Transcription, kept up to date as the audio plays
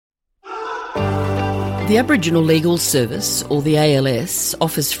The Aboriginal Legal Service, or the ALS,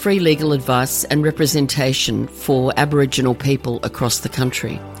 offers free legal advice and representation for Aboriginal people across the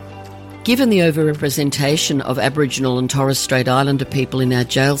country. Given the overrepresentation of Aboriginal and Torres Strait Islander people in our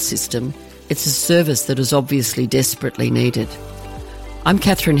jail system, it's a service that is obviously desperately needed. I'm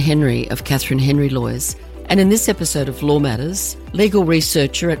Catherine Henry of Catherine Henry Lawyers, and in this episode of Law Matters, legal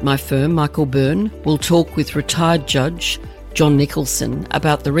researcher at my firm, Michael Byrne, will talk with retired Judge John Nicholson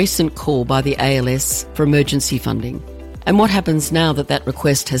about the recent call by the ALS for emergency funding and what happens now that that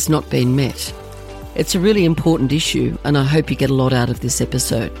request has not been met. It's a really important issue, and I hope you get a lot out of this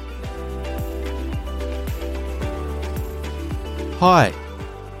episode. Hi,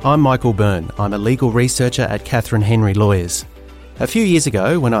 I'm Michael Byrne. I'm a legal researcher at Catherine Henry Lawyers. A few years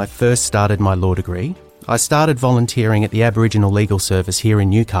ago, when I first started my law degree, I started volunteering at the Aboriginal Legal Service here in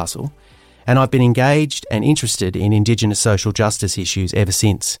Newcastle, and I've been engaged and interested in Indigenous social justice issues ever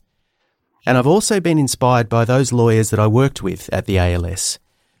since. And I've also been inspired by those lawyers that I worked with at the ALS,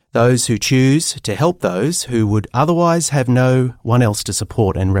 those who choose to help those who would otherwise have no one else to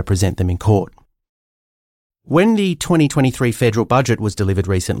support and represent them in court. When the 2023 federal budget was delivered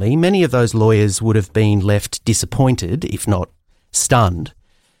recently, many of those lawyers would have been left disappointed, if not stunned,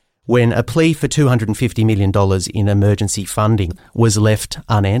 when a plea for $250 million in emergency funding was left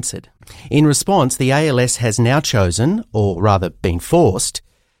unanswered. In response, the ALS has now chosen, or rather been forced,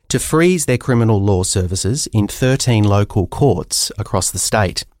 to freeze their criminal law services in 13 local courts across the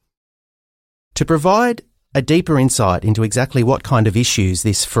state. To provide a deeper insight into exactly what kind of issues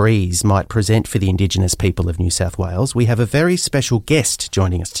this freeze might present for the Indigenous people of New South Wales, we have a very special guest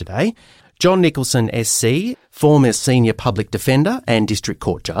joining us today. John Nicholson SC, former Senior Public Defender and District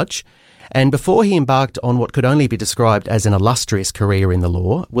Court Judge, and before he embarked on what could only be described as an illustrious career in the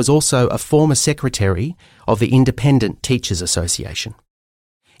law, was also a former Secretary of the Independent Teachers Association.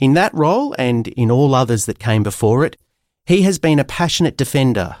 In that role, and in all others that came before it, he has been a passionate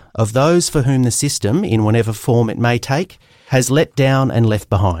defender of those for whom the system, in whatever form it may take, has let down and left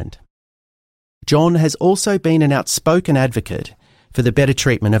behind. John has also been an outspoken advocate for the better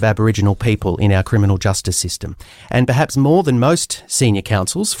treatment of Aboriginal people in our criminal justice system. And perhaps more than most senior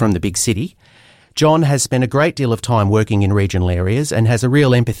counsels from the big city, John has spent a great deal of time working in regional areas and has a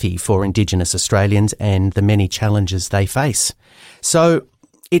real empathy for Indigenous Australians and the many challenges they face. So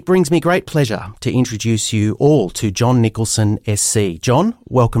it brings me great pleasure to introduce you all to John Nicholson SC. John,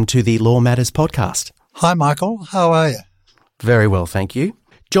 welcome to the Law Matters podcast. Hi, Michael. How are you? Very well, thank you.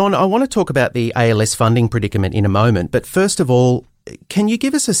 John, I want to talk about the ALS funding predicament in a moment, but first of all, can you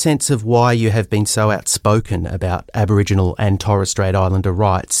give us a sense of why you have been so outspoken about Aboriginal and Torres Strait Islander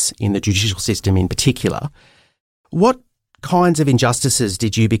rights in the judicial system in particular? What kinds of injustices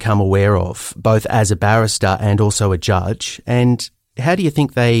did you become aware of, both as a barrister and also a judge, and how do you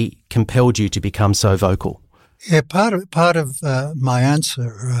think they compelled you to become so vocal? Yeah, part of my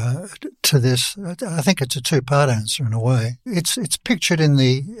answer to this, I think it's a two-part answer in a way. It's pictured in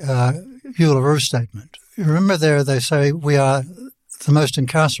the Uluru Statement. You remember there they say we are the most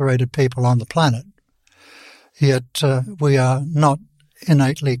incarcerated people on the planet, yet we are not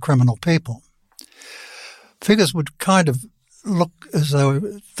innately criminal people. Figures would kind of look as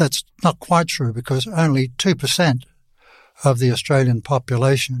though that's not quite true because only 2% of the Australian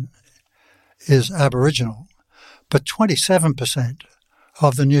population is Aboriginal, but 27%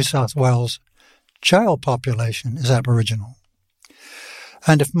 of the New South Wales jail population is Aboriginal.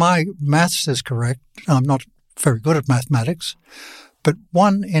 And if my maths is correct, I'm not very good at mathematics, but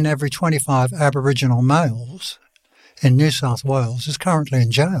 1 in every 25 Aboriginal males in New South Wales is currently in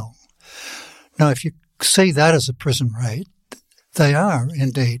jail. Now, if you see that as a prison rate, they are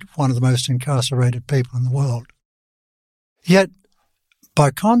indeed one of the most incarcerated people in the world. Yet, by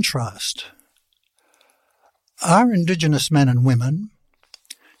contrast, our Indigenous men and women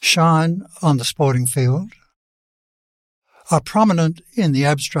shine on the sporting field, are prominent in the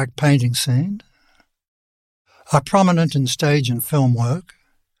abstract painting scene, are prominent in stage and film work,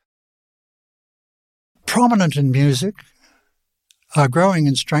 prominent in music, are growing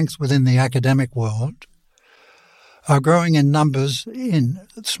in strength within the academic world, are growing in numbers in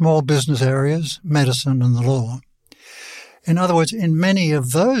small business areas, medicine and the law. In other words, in many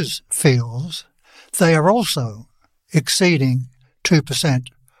of those fields, they are also exceeding 2%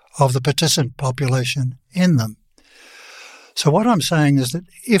 of the participant population in them. So what I'm saying is that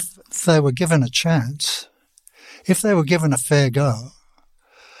if they were given a chance, if they were given a fair go,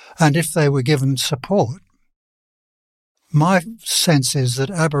 and if they were given support, my sense is that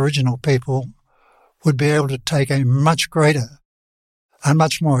Aboriginal people would be able to take a much greater and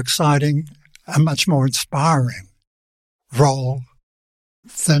much more exciting and much more inspiring role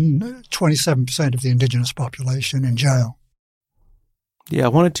than 27% of the Indigenous population in jail. Yeah, I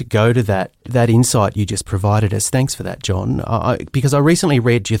wanted to go to that insight you just provided us. Thanks for that, John, because I recently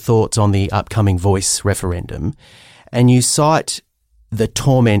read your thoughts on the upcoming Voice referendum, and you cite the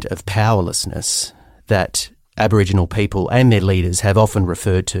torment of powerlessness that Aboriginal people and their leaders have often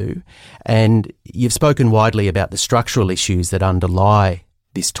referred to, and you've spoken widely about the structural issues that underlie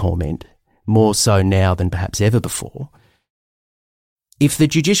this torment, more so now than perhaps ever before. If the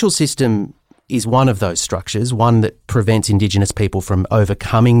judicial system is one of those structures, one that prevents Indigenous people from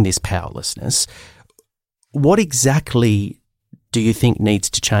overcoming this powerlessness, what exactly do you think needs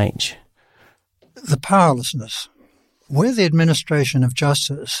to change? The powerlessness. Where the administration of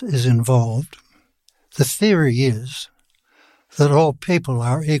justice is involved, the theory is that all people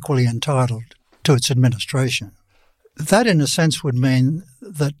are equally entitled to its administration. That, in a sense, would mean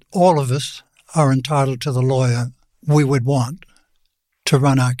that all of us are entitled to the lawyer we would want to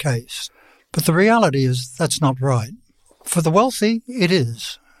run our case. But the reality is that's not right. For the wealthy, it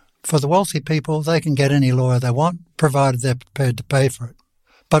is. For the wealthy people, they can get any lawyer they want, provided they're prepared to pay for it.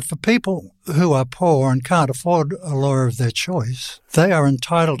 But for people who are poor and can't afford a lawyer of their choice, they are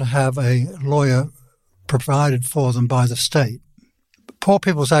entitled to have a lawyer provided for them by the state. Poor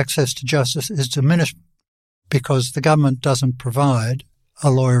people's access to justice is diminished because the government doesn't provide a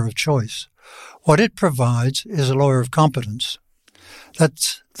lawyer of choice. What it provides is a lawyer of competence.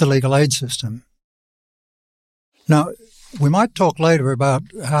 That's the legal aid system. Now, we might talk later about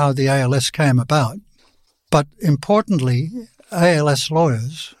how the ALS came about, but importantly, ALS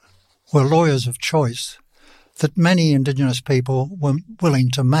lawyers were lawyers of choice that many Indigenous people were willing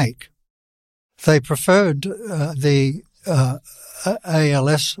to make. They preferred the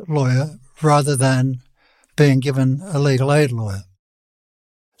ALS lawyer rather than being given a legal aid lawyer.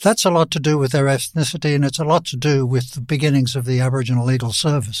 That's a lot to do with their ethnicity, and it's a lot to do with the beginnings of the Aboriginal Legal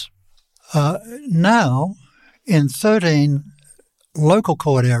Service. Now, in 13 local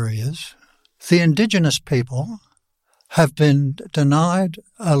court areas, the Indigenous people have been denied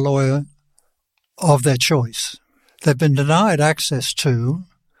a lawyer of their choice. They've been denied access to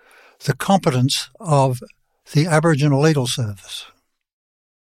the competence of the Aboriginal Legal Service.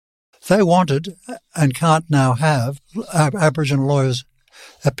 They wanted and can't now have Aboriginal lawyers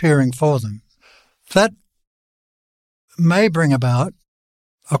appearing for them. That may bring about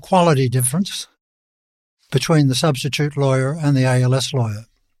a quality difference between the substitute lawyer and the ALS lawyer.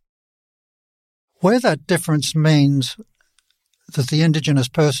 Where that difference means that the Indigenous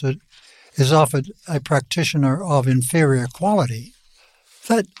person is offered a practitioner of inferior quality,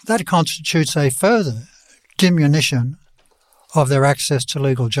 that constitutes a further diminution of their access to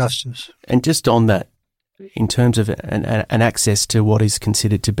legal justice. And just on that, in terms of an access to what is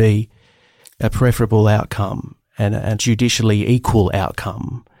considered to be a preferable outcome and a judicially equal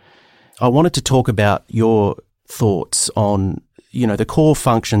outcome, I wanted to talk about your thoughts on, the core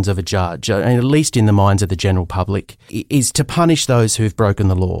functions of a judge, and at least in the minds of the general public, is to punish those who've broken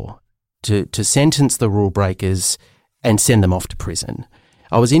the law, to sentence the rule breakers and send them off to prison.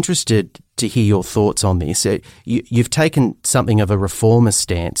 I was interested to hear your thoughts on this. You've taken something of a reformist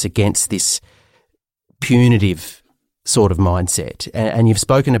stance against this punitive sort of mindset, and you've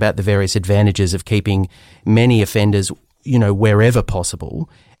spoken about the various advantages of keeping many offenders, wherever possible,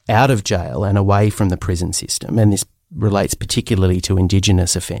 out of jail and away from the prison system, and this relates particularly to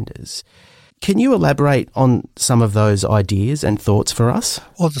Indigenous offenders. Can you elaborate on some of those ideas and thoughts for us?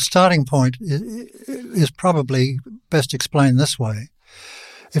 Well, the starting point is probably best explained this way.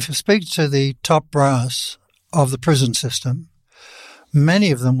 If you speak to the top brass of the prison system,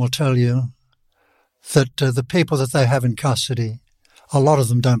 many of them will tell you that the people that they have in custody, a lot of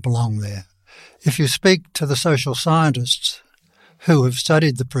them don't belong there. If you speak to the social scientists who have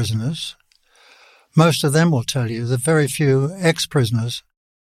studied the prisoners, most of them will tell you that very few ex-prisoners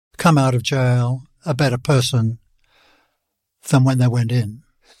come out of jail a better person than when they went in.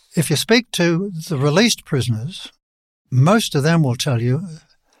 If you speak to the released prisoners, most of them will tell you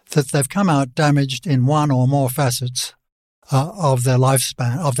that they've come out damaged in one or more facets of their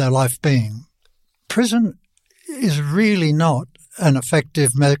lifespan, of their life being. Prison is really not an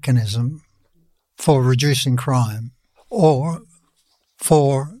effective mechanism for reducing crime or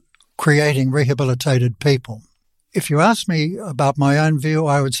for creating rehabilitated people. If you ask me about my own view,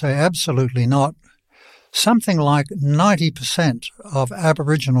 I would say absolutely not. Something like 90% of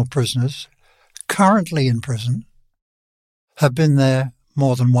Aboriginal prisoners currently in prison have been there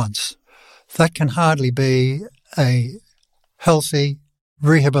more than once. That can hardly be a healthy,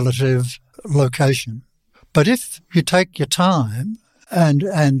 rehabilitative location. But if you take your time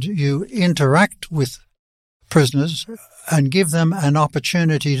and you interact with prisoners and give them an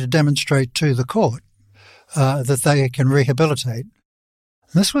opportunity to demonstrate to the court that they can rehabilitate.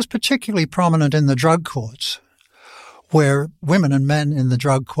 This was particularly prominent in the drug courts, where women and men in the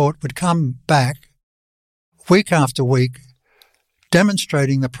drug court would come back week after week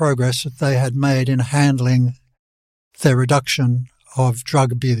demonstrating the progress that they had made in handling their reduction of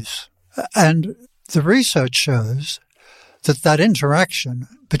drug abuse. And the research shows that interaction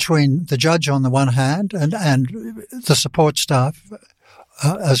between the judge on the one hand and the support staff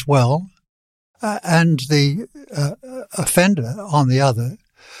as well, and the offender on the other,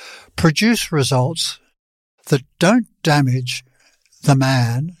 produce results that don't damage the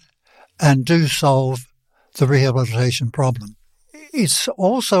man and do solve the rehabilitation problem. It's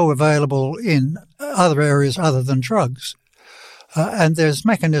also available in other areas other than drugs. And there's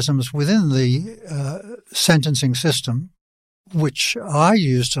mechanisms within the sentencing system, which I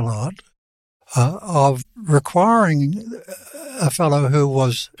used a lot, of requiring a fellow who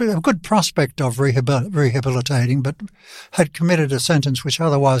was a good prospect of rehabilitating but had committed a sentence which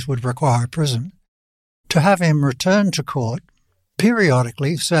otherwise would require prison, to have him return to court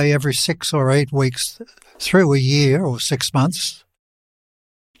periodically, say every 6 or 8 weeks through a year or 6 months,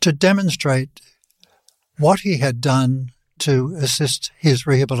 to demonstrate what he had done to assist his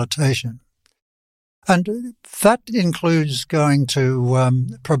rehabilitation. And that includes going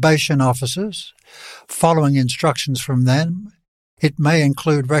to probation officers, following instructions from them. It may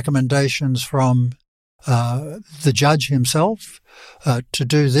include recommendations from the judge himself to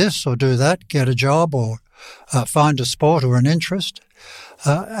do this or do that, get a job or find a sport or an interest.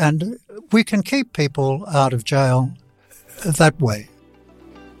 And we can keep people out of jail that way.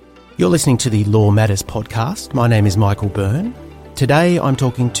 You're listening to the Law Matters podcast. My name is Michael Byrne. Today I'm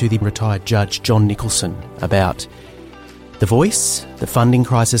talking to the retired Judge John Nicholson about the voice, the funding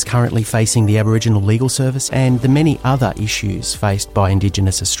crisis currently facing the Aboriginal legal service, and the many other issues faced by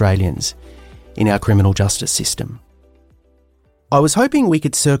Indigenous Australians in our criminal justice system. I was hoping we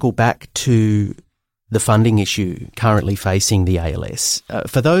could circle back to the funding issue currently facing the ALS.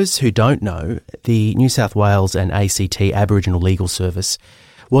 For those who don't know, the New South Wales and ACT Aboriginal Legal Service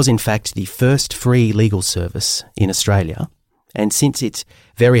was in fact the first free legal service in Australia, and since its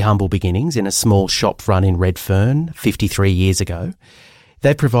very humble beginnings in a small shop run in Redfern 53 years ago,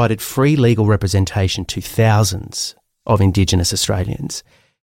 they've provided free legal representation to thousands of Indigenous Australians.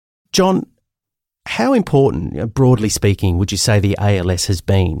 John, how important, broadly speaking, would you say the ALS has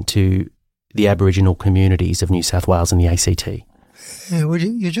been to the Aboriginal communities of New South Wales and the ACT? Yeah, well,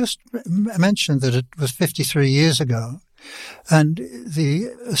 you just mentioned that it was 53 years ago. And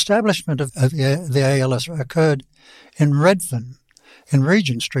the establishment of the ALS occurred in Redfern. In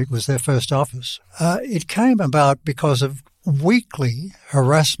Regent Street was their first office. It came about because of weekly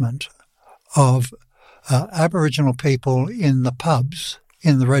harassment of Aboriginal people in the pubs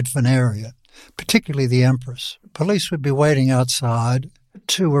in the Redfern area, particularly the Empress. Police would be waiting outside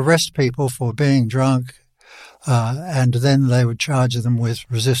to arrest people for being drunk, and then they would charge them with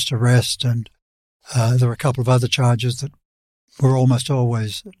resist arrest, and there were a couple of other charges that were almost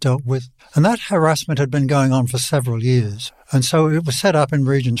always dealt with. And that harassment had been going on for several years. And so it was set up in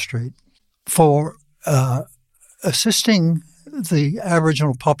Regent Street for assisting the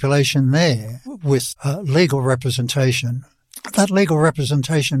Aboriginal population there with legal representation. That legal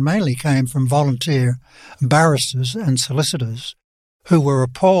representation mainly came from volunteer barristers and solicitors who were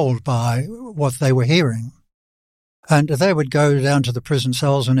appalled by what they were hearing. And they would go down to the prison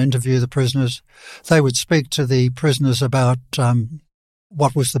cells and interview the prisoners. They would speak to the prisoners about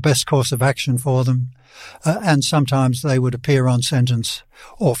what was the best course of action for them, and sometimes they would appear on sentence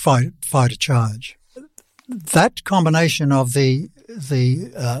or fight a charge. That combination of the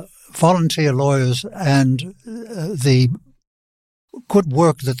volunteer lawyers and the good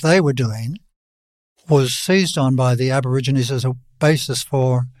work that they were doing was seized on by the Aborigines as a basis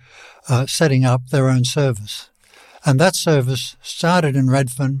for setting up their own service. And that service started in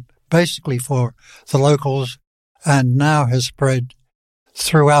Redfern, basically for the locals, and now has spread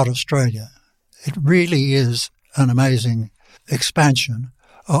throughout Australia. It really is an amazing expansion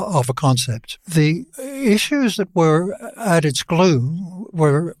of a concept. The issues that were at its glue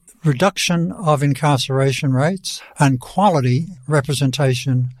were reduction of incarceration rates and quality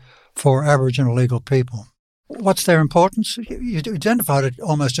representation for Aboriginal legal people. What's their importance? You identified it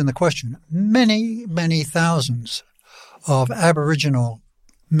almost in the question. Many, many thousands of Aboriginal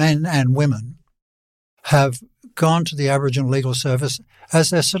men and women have gone to the Aboriginal Legal Service as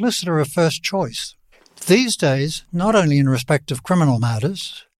their solicitor of first choice. These days, not only in respect of criminal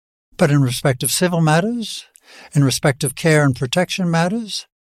matters, but in respect of civil matters, in respect of care and protection matters,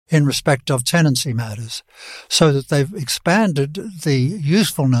 in respect of tenancy matters, so that they've expanded the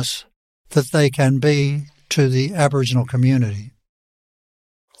usefulness that they can be to the Aboriginal community.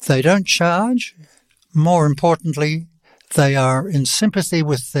 They don't charge. More importantly, they are in sympathy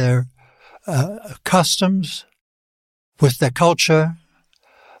with their customs, with their culture,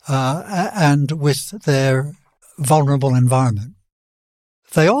 and with their vulnerable environment.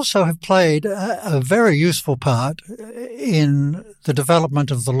 They also have played a very useful part in the development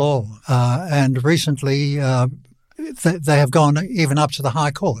of the law, and recently they have gone even up to the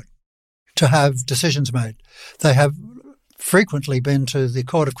High Court to have decisions made. They have frequently been to the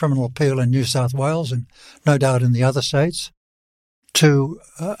Court of Criminal Appeal in New South Wales, and no doubt in the other states, to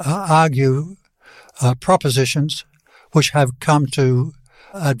argue propositions which have come to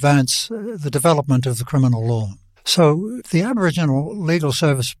advance the development of the criminal law. So the Aboriginal Legal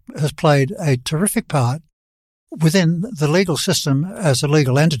Service has played a terrific part within the legal system as a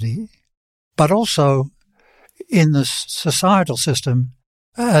legal entity, but also in the societal system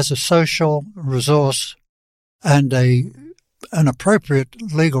as a social resource and an appropriate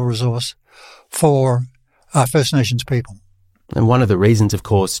legal resource for our First Nations people. And one of the reasons, of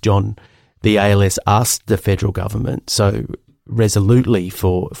course, John, the ALS asked the federal government so resolutely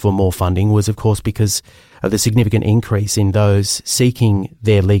for more funding was, of course, because of the significant increase in those seeking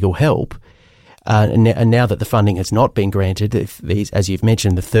their legal help. And now that the funding has not been granted, if these, as you've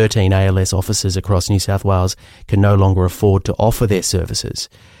mentioned, the 13 ALS officers across New South Wales can no longer afford to offer their services.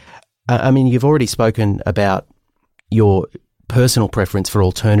 I mean, you've already spoken about your personal preference for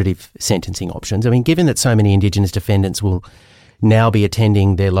alternative sentencing options. I mean, given that so many Indigenous defendants will now be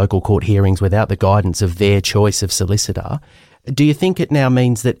attending their local court hearings without the guidance of their choice of solicitor, do you think it now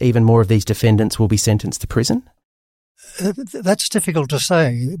means that even more of these defendants will be sentenced to prison? That's difficult to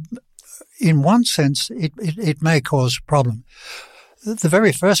say. In one sense, it may cause a problem. The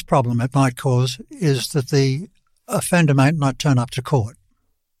very first problem it might cause is that the offender might not turn up to court.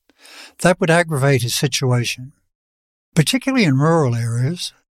 That would aggravate his situation. Particularly in rural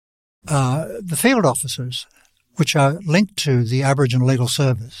areas, the field officers, which are linked to the Aboriginal Legal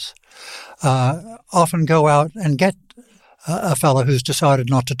Service, often go out and get a fellow who's decided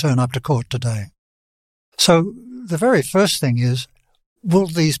not to turn up to court today. So the very first thing is, will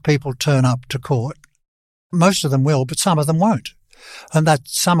these people turn up to court? Most of them will, but some of them won't. And that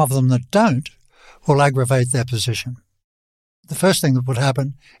some of them that don't will aggravate their position. The first thing that would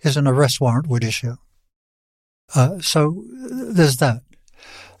happen is an arrest warrant would issue. So there's that.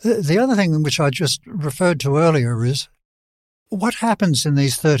 The other thing which I just referred to earlier is what happens in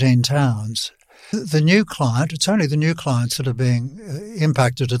these 13 towns. The new client, it's only the new clients that are being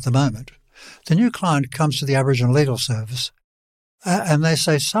impacted at the moment. The new client comes to the Aboriginal Legal Service and they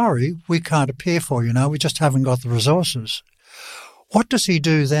say, sorry, we can't appear for you now, we just haven't got the resources. What does he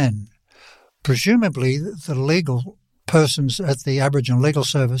do then? Presumably the legal persons at the Aboriginal Legal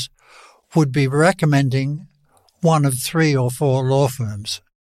Service would be recommending one of 3 or 4 law firms.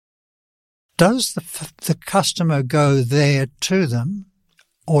 Does the customer go there to them,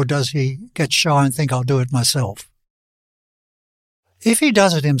 or does he get shy and think, I'll do it myself? If he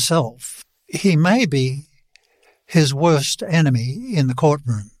does it himself, he may be his worst enemy in the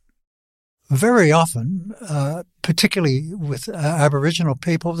courtroom. Very often, particularly with Aboriginal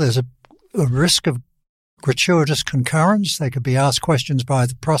people, there's a risk of gratuitous concurrence. They could be asked questions by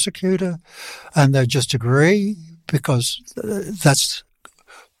the prosecutor and they just agree because that's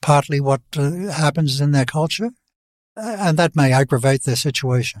partly what happens in their culture, and that may aggravate their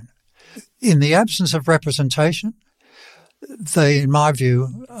situation. In the absence of representation, they, in my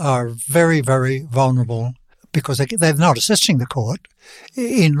view, are very, very vulnerable because they're not assisting the court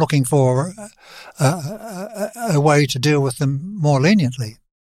in looking for a way to deal with them more leniently.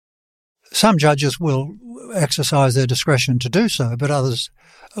 Some judges will exercise their discretion to do so, but others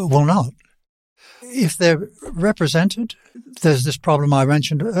will not. If they're represented, there's this problem I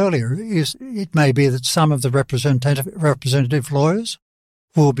mentioned earlier, is it may be that some of the representative lawyers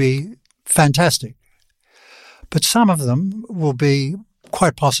will be fantastic, but some of them will be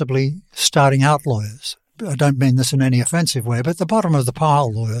quite possibly starting out lawyers. I don't mean this in any offensive way, but the bottom of the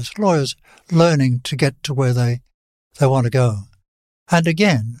pile lawyers learning to get to where they want to go. And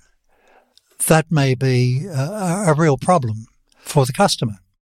again, that may be a real problem for the customer.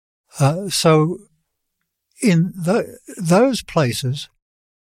 So in those places,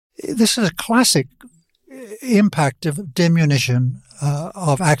 this is a classic impact of diminution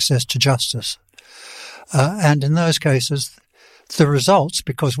of access to justice. And in those cases, the results,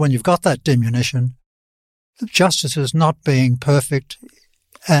 because when you've got that diminution, justice is not being perfect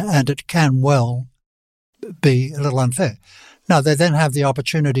and it can well be a little unfair. Now, they then have the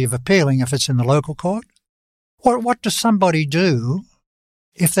opportunity of appealing if it's in the local court. What does somebody do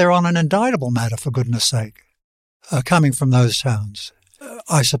if they're on an indictable matter, for goodness sake, coming from those towns?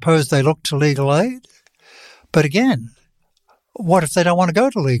 I suppose they look to legal aid. But again, what if they don't want to go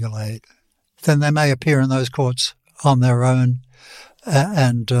to legal aid? Then they may appear in those courts on their own,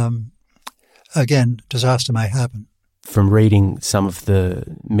 and again, disaster may happen. From reading some of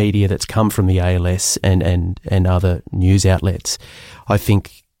the media that's come from the ALS and other news outlets, I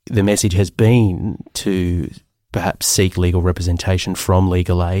think the message has been to perhaps seek legal representation from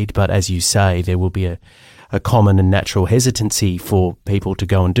legal aid, but as you say, there will be a common and natural hesitancy for people to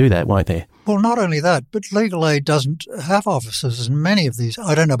go and do that, won't there? Well, not only that, but legal aid doesn't have offices in many of these,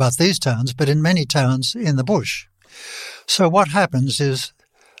 I don't know about these towns, but in many towns in the bush. So what happens is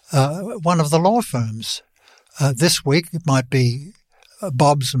one of the law firms, this week it might be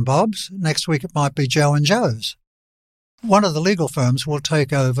Bob's and Bob's, next week it might be Joe and Joe's. One of the legal firms will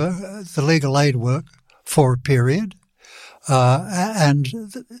take over the legal aid work for a period, and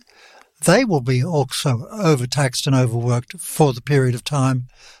they will be also overtaxed and overworked for the period of time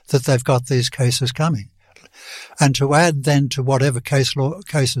that they've got these cases coming. And to add then to whatever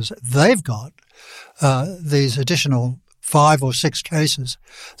cases they've got, these additional 5 or 6 cases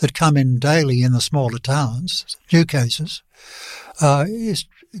that come in daily in the smaller towns, new cases, is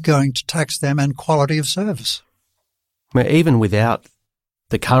going to tax them and quality of service. Well, even without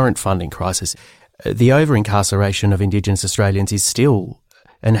the current funding crisis, the over-incarceration of Indigenous Australians is still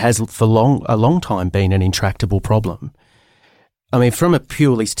and has for a long time been an intractable problem. I mean, from a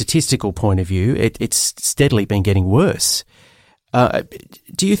purely statistical point of view, it's steadily been getting worse.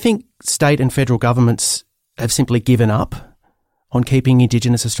 Do you think state and federal governments have simply given up on keeping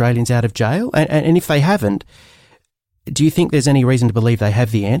Indigenous Australians out of jail? And if they haven't, do you think there's any reason to believe they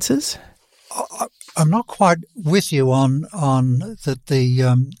have the answers? I'm not quite with you on that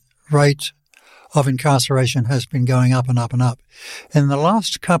the rate of incarceration has been going up and up and up. In the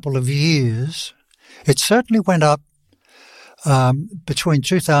last couple of years, it certainly went up between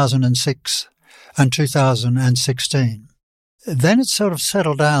 2006 and 2016. Then it sort of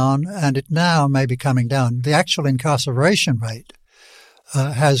settled down, and it now may be coming down. The actual incarceration rate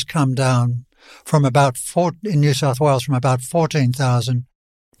has come down from about in New South Wales from about 14,000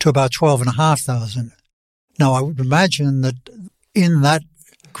 to about 12,500. Now, I would imagine that in that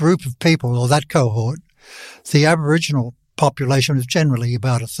group of people, or that cohort, the Aboriginal population is generally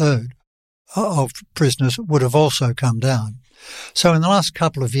about a third of prisoners would have also come down. So in the last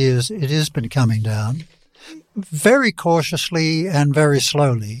couple of years, it has been coming down. Very cautiously and very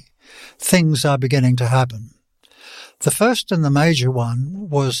slowly, things are beginning to happen. The first and the major one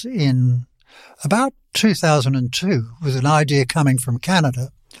was in about 2002, with an idea coming from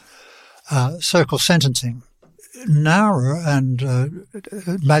Canada, circle sentencing. Nowra and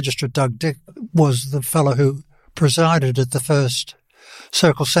Magistrate Doug Dick was the fellow who presided at the first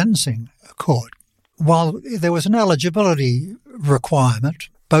circle sentencing court. While there was an eligibility requirement,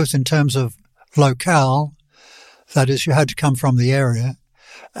 both in terms of locale, that is, you had to come from the area,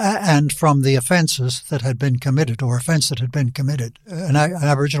 and from the offences that had been committed, or offence that had been committed. An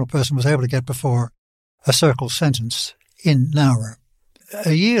Aboriginal person was able to get before a circle sentence in Nowra.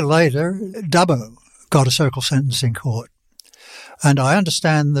 A year later, Dubbo got a circle sentencing court. And I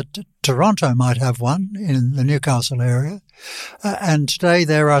understand that Toronto might have one in the Newcastle area. And today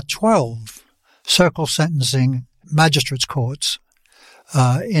there are 12 circle sentencing magistrates' courts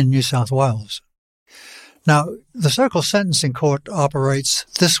in New South Wales. Now, the circle sentencing court operates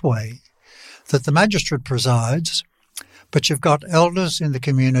this way, that the magistrate presides, but you've got elders in the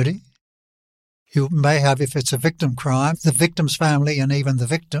community. You may have, if it's a victim crime, the victim's family and even the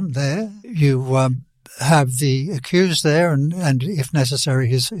victim there. You have the accused there and if necessary,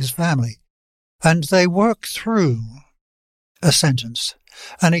 his family. And they work through a sentence.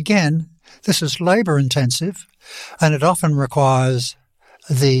 And again, this is labour-intensive, and it often requires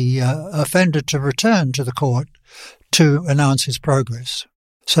the offender to return to the court to announce his progress.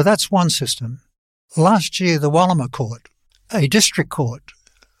 So that's one system. Last year, the Wallama Court, a district court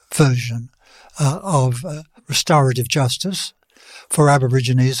version of restorative justice for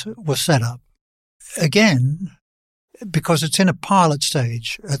Aborigines, was set up. Again, because it's in a pilot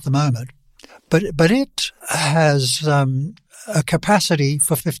stage at the moment, but it has a capacity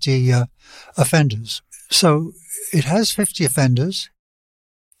for 50 offenders. So it has 50 offenders.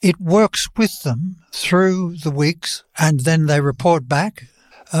 It works with them through the weeks, and then they report back,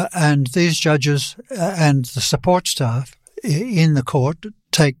 and these judges and the support staff in the court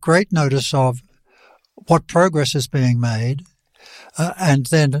take great notice of what progress is being made, and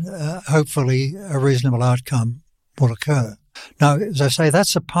then hopefully a reasonable outcome will occur. Now, as I say,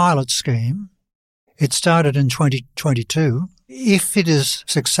 that's a pilot scheme. It started in 2022. If it is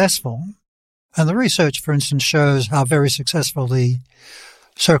successful, and the research, for instance, shows how very successful the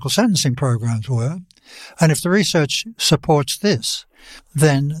circle sentencing programs were, and if the research supports this,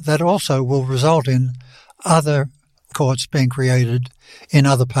 then that also will result in other courts being created in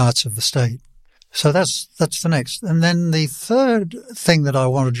other parts of the state. So that's the next. And then the third thing that I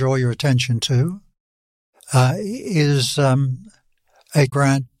want to draw your attention to is a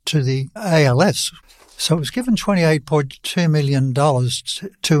grant to the ALS. So it was given $28.2 million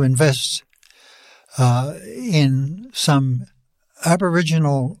to invest in some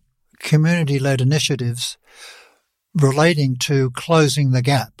Aboriginal community-led initiatives relating to closing the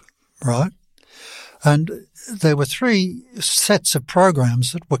gap, right? And there were three sets of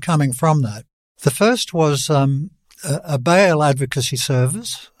programs that were coming from that. The first was a bail advocacy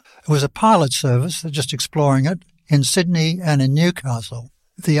service. It was a pilot service, they're just exploring it, in Sydney and in Newcastle.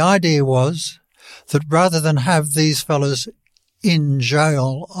 The idea was that rather than have these fellas in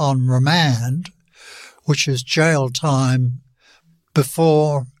jail on remand, which is jail time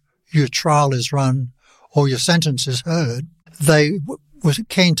before your trial is run or your sentence is heard, they were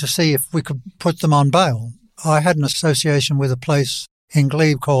keen to see if we could put them on bail. I had an association with a place in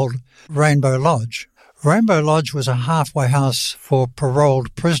Glebe called Rainbow Lodge. Rainbow Lodge was a halfway house for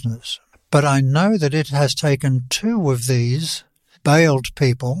paroled prisoners, but I know that it has taken two of these bailed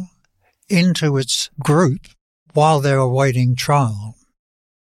people into its group while they're awaiting trial.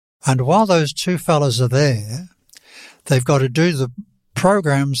 And while those two fellas are there, they've got to do the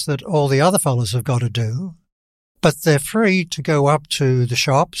programs that all the other fellas have got to do, but they're free to go up to the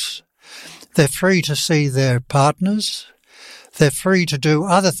shops, they're free to see their partners, they're free to do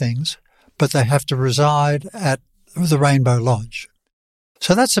other things, but they have to reside at the Rainbow Lodge.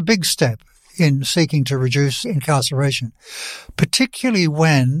 So that's a big step in seeking to reduce incarceration, particularly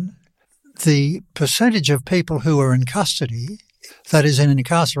when the percentage of people who are in custody, that is in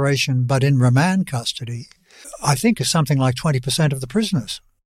incarceration but in remand custody, I think is something like 20% of the prisoners.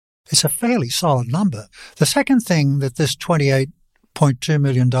 It's a fairly solid number. The second thing that this $28.2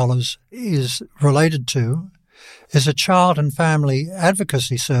 million is related to is a child and family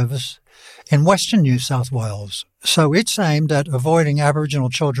advocacy service in Western New South Wales. So it's aimed at avoiding Aboriginal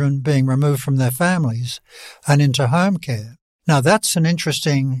children being removed from their families and into home care. Now, that's an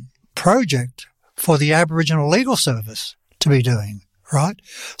interesting project for the Aboriginal Legal Service to be doing, right?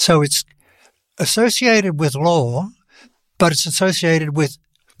 So it's associated with law, but it's associated with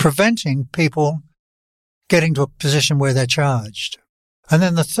preventing people getting to a position where they're charged. And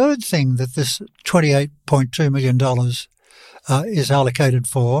then the third thing that this $28.2 million is allocated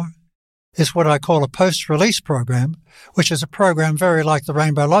for is what I call a post-release program, which is a program very like the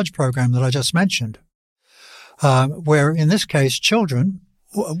Rainbow Lodge program that I just mentioned, where in this case children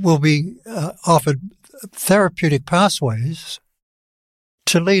will be offered therapeutic pathways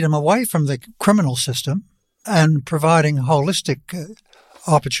to lead them away from the criminal system and providing holistic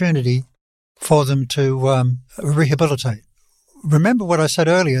opportunity for them to rehabilitate. Remember what I said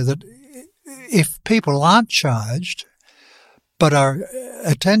earlier, that if people aren't charged but are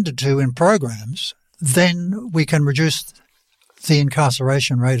attended to in programs, then we can reduce the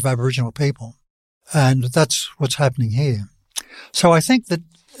incarceration rate of Aboriginal people. And that's what's happening here. So I think that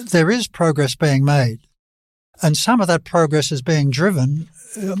there is progress being made. And some of that progress is being driven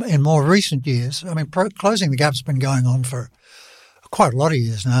in more recent years. I mean, closing the gap's been going on for quite a lot of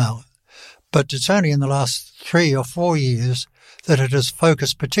years now. But it's only in the last 3 or 4 years that it has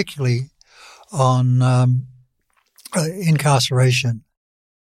focused particularly on incarceration.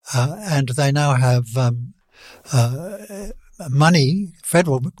 And they now have money,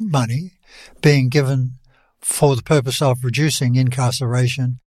 federal money, being given for the purpose of reducing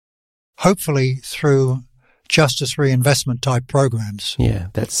incarceration, hopefully through justice reinvestment type programs. Yeah,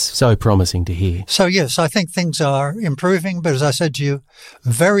 that's so promising to hear. So yes, I think things are improving, but as I said to you,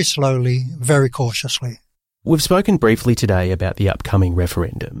 very slowly, very cautiously. We've spoken briefly today about the upcoming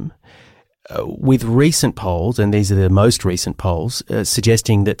referendum. With recent polls, and these are the most recent polls,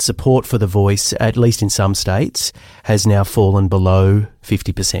 suggesting that support for the voice, at least in some states, has now fallen below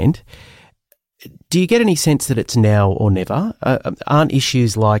 50%. Do you get any sense that it's now or never? Aren't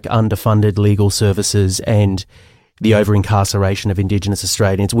issues like underfunded legal services and the over-incarceration of Indigenous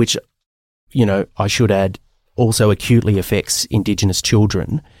Australians, which, you know, I should add, also acutely affects Indigenous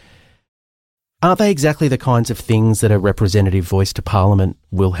children, aren't they exactly the kinds of things that a representative voice to Parliament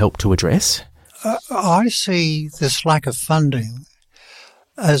will help to address? I see this lack of funding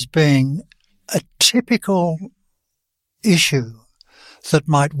as being a typical issue that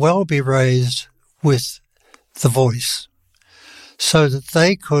might well be raised with the voice. so that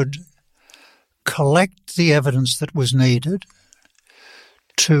they could collect the evidence that was needed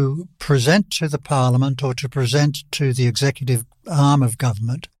to present to the Parliament or to present to the executive arm of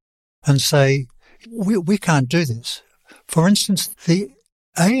government and say, we can't do this. For instance, the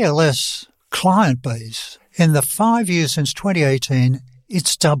ALS client base, in the 5 years since 2018,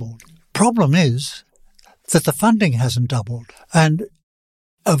 it's doubled. Problem is that the funding hasn't doubled. And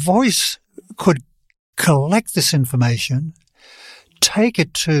a voice could collect this information, take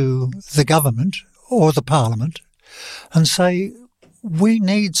it to the government or the Parliament and say, we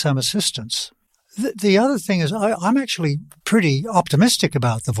need some assistance. The other thing is I'm actually pretty optimistic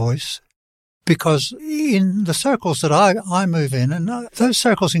about the voice, because in the circles that I move in, and those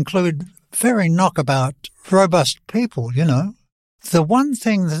circles include very knockabout, robust people, you know, the one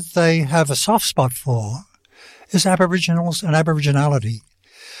thing that they have a soft spot for is Aboriginals and Aboriginality.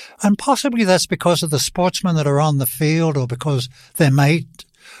 And possibly that's because of the sportsmen that are on the field, or because their mate,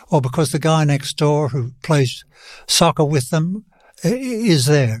 or because the guy next door who plays soccer with them is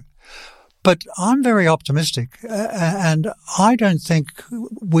there. But I'm very optimistic, and I don't think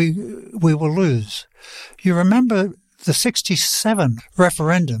we will lose. You remember the 67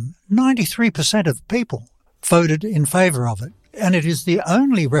 referendum, 93% of the people voted in favour of it. And it is the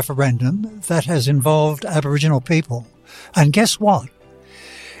only referendum that has involved Aboriginal people. And guess what?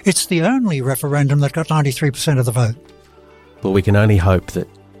 It's the only referendum that got 93% of the vote. Well, we can only hope that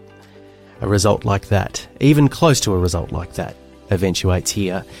a result like that, even close to a result like that, eventuates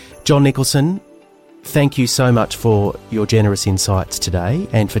here. John Nicholson, thank you so much for your generous insights today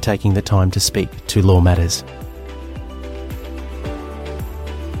and for taking the time to speak to Law Matters.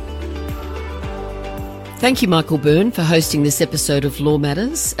 Thank you, Michael Byrne, for hosting this episode of Law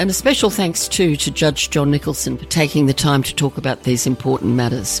Matters, and a special thanks too to Judge John Nicholson for taking the time to talk about these important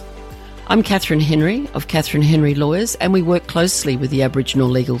matters. I'm Catherine Henry of Catherine Henry Lawyers, and we work closely with the Aboriginal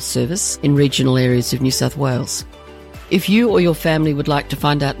Legal Service in regional areas of New South Wales. If you or your family would like to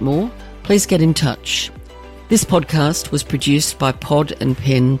find out more, please get in touch. This podcast was produced by Pod and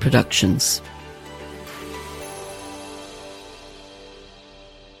Pen Productions.